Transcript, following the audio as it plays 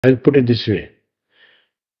I'll put it this way.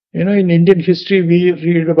 In Indian history, we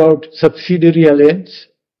read about subsidiary alliance,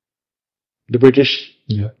 the British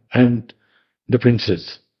and the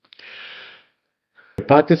princes.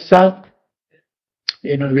 Pakistan,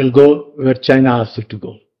 will go where China asks it to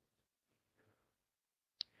go.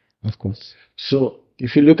 Of course. So,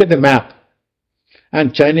 if you look at the map,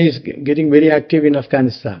 and China is getting very active in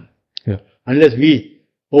Afghanistan. Yeah. Unless we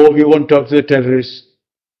won't talk to the terrorists.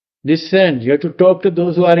 Listen, you have to talk to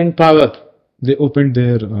those who are in power. They opened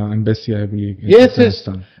their embassy, I believe. Yes.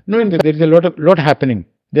 No, there is a lot happening.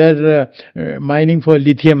 They're mining for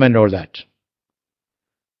lithium and all that.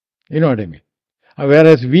 You know what I mean?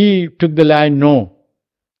 Whereas we took the line, no,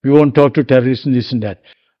 we won't talk to terrorists and this and that.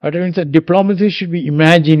 What I mean is diplomacy should be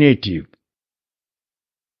imaginative.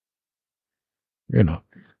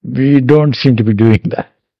 We don't seem to be doing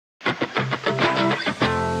that.